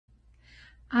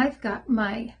I've got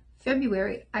my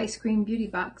February Eyescream Beauty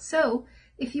Box. So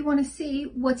if you want to see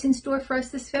what's in store for us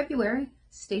this February,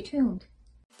 stay tuned.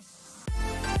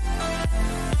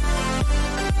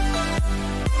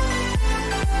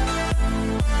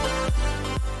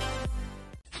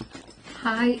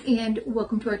 Hi and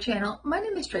welcome to our channel. My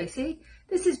name is Tracy.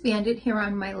 This is Bandit here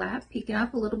on my lap, peeking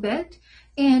up a little bit.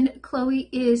 And Chloe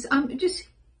is just,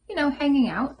 hanging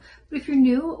out. But if you're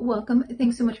new, welcome.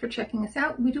 Thanks so much for checking us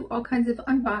out. We do all kinds of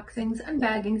unboxings,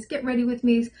 unbaggings, get ready with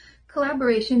me's,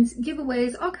 collaborations,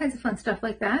 giveaways, all kinds of fun stuff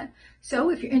like that. So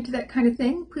if you're into that kind of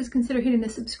thing, please consider hitting the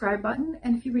subscribe button.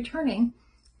 And if you're returning,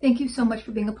 thank you so much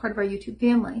for being a part of our YouTube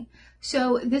family.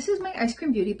 So this is my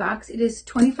Eyescream Beauty Box. It is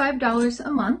 $25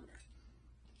 a month.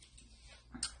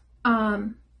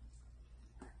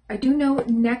 I do know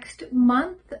next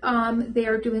month they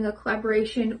are doing a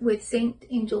collaboration with Saint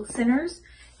Angel Sinners,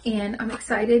 and I'm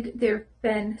excited. There have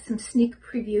been some sneak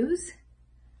previews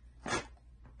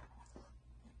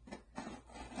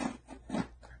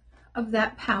of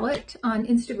that palette on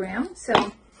Instagram,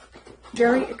 so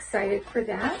very excited for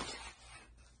that.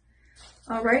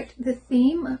 All right, the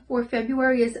theme for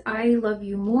February is I Love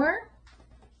You More.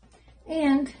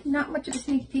 And not much of a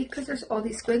sneak peek because there's all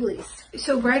these squigglies.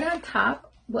 So right on top,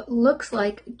 what looks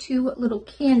like two little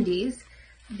candies.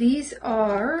 These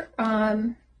are,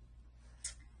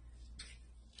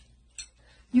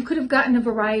 you could have gotten a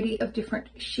variety of different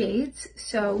shades.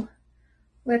 So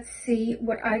let's see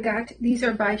what I got. These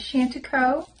are by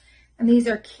Chantico, and these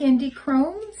are Candy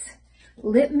Chromes,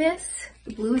 Litmus.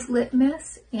 The blue is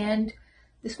Litmus, and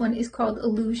this one is called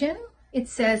Illusion. It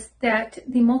says that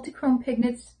the multi-chrome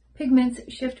pigments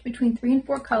shift between 3 and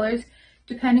 4 colors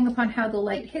depending upon how the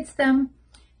light hits them.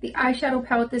 The eyeshadow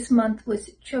palette this month was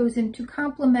chosen to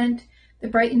complement the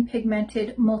bright and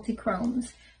pigmented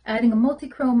multi-chromes. Adding a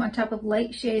multi-chrome on top of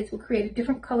light shades will create a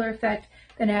different color effect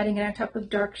than adding it on top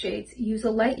of dark shades. Use a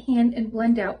light hand and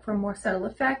blend out for a more subtle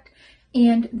effect.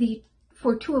 And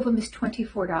for 2 of them is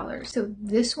 $24. So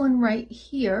this one right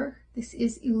here, this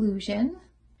is Illusion.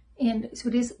 And so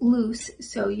it is loose,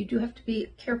 so you do have to be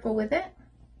careful with it.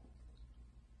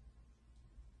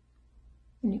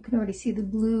 And you can already see the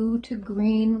blue to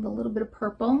green with a little bit of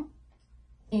purple.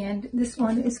 And this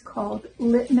one is called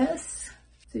Litmus.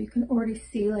 So you can already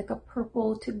see like a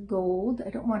purple to gold.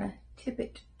 I don't want to tip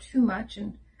it too much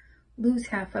and lose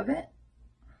half of it.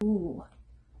 Ooh.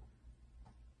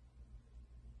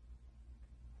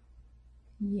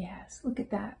 Yes, look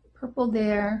at that. Purple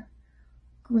there,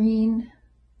 green.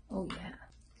 Oh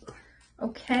yeah.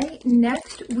 Okay,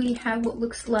 next we have what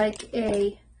looks like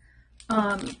a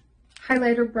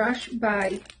highlighter brush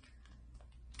by,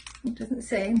 it doesn't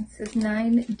say, it says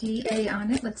 9DA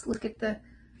on it. Let's look at the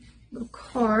little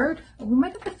card. Oh, we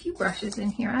might have a few brushes in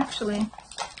here, actually.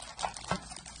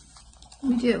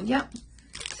 We do, yep.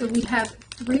 So we have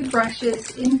 3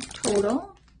 brushes in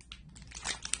total.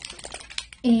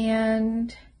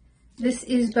 And this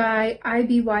is by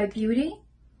IBY Beauty,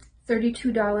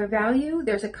 $32 value.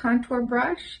 There's a contour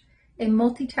brush, a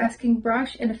multitasking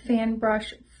brush, and a fan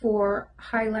brush for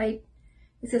highlight.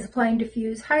 It says apply and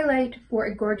diffuse highlight for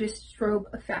a gorgeous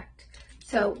strobe effect.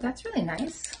 So that's really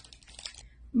nice.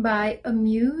 By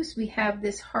Amuse, we have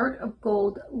this Heart of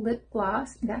Gold lip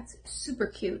gloss. That's super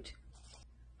cute.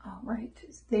 All right,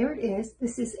 so there it is.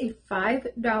 This is a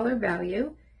 $5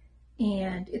 value,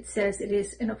 and it says it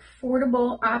is an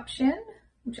affordable option,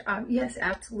 which yes,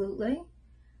 absolutely.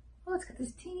 Oh, it's got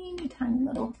this teeny tiny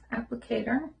little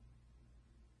applicator.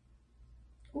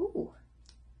 Ooh.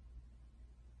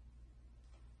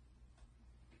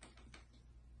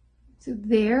 So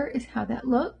there is how that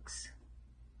looks.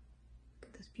 Look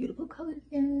at those beautiful colors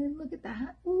again. Look at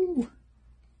that. Ooh.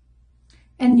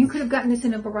 And you could have gotten this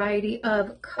in a variety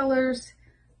of colors.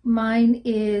 Mine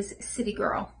is City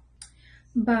Girl.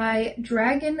 By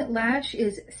Dragon Lash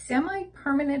is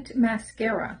Semi-Permanent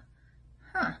Mascara.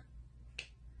 Huh.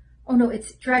 Oh no,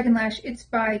 it's Dragon Lash. It's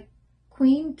by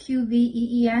Queen,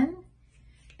 QVEEN.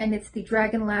 And it's the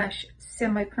Dragon Lash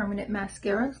Semi-Permanent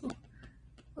Mascara. So,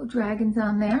 little dragons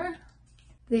on there.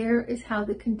 There is how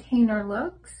the container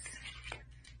looks.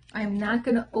 I'm not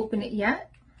going to open it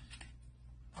yet.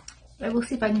 I will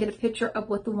see if I can get a picture of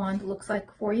what the wand looks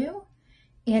like for you.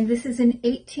 And this is an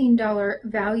 $18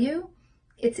 value.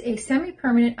 It's a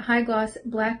semi-permanent high gloss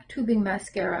black tubing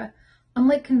mascara.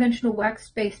 Unlike conventional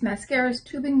wax-based mascaras,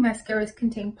 tubing mascaras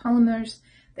contain polymers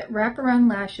that wrap around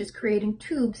lashes, creating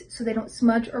tubes so they don't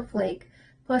smudge or flake.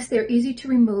 Plus, they're easy to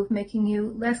remove, making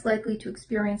you less likely to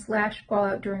experience lash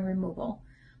fallout during removal.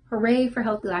 Hooray for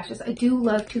healthy lashes. I do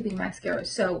love tubing mascaras,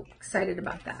 so excited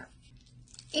about that.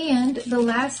 And the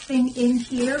last thing in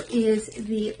here is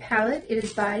the palette. It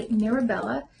is by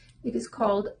Mirabella. It is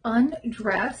called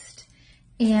Undressed.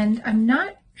 And I'm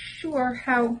not sure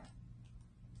how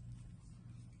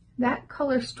that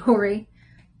color story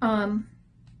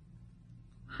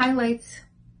highlights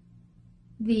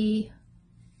the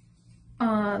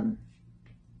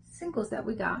singles that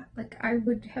we got. Like, I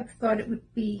would have thought it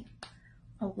would be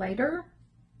a lighter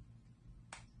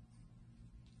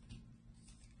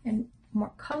and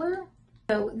more color.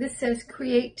 So this says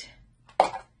create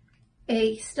an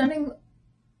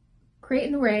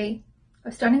array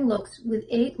of stunning looks with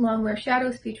 8 long wear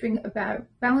shadows featuring a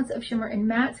balance of shimmer and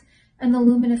mattes and the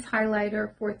luminous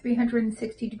highlighter for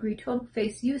 360-degree total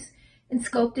face use in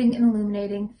sculpting and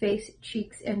illuminating face,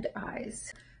 cheeks, and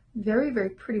eyes. Very,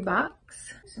 very pretty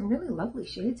box. Some really lovely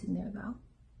shades in there though.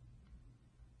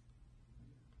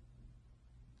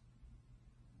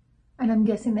 And I'm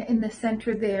guessing that in the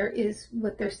center there is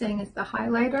what they're saying is the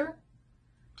highlighter.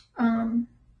 Yeah,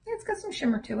 it's got some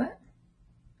shimmer to it.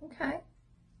 Okay.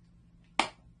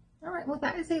 All right, well,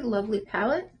 that is a lovely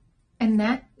palette. And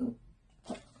that's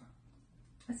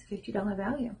a $50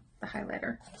 value, the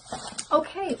highlighter.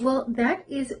 Okay, well, that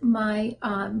is my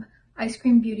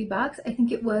Eyescream Beauty Box. I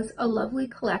think it was a lovely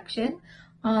collection.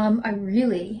 I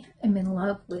really am in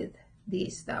love with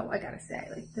these though, I gotta say.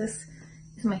 Like, this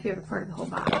is my favorite part of the whole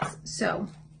box. So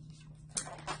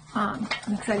I'm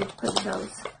excited to play with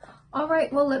those. All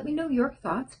right, well, let me know your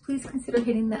thoughts. Please consider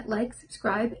hitting that like,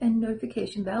 subscribe, and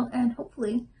notification bell, and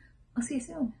hopefully I'll see you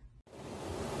soon.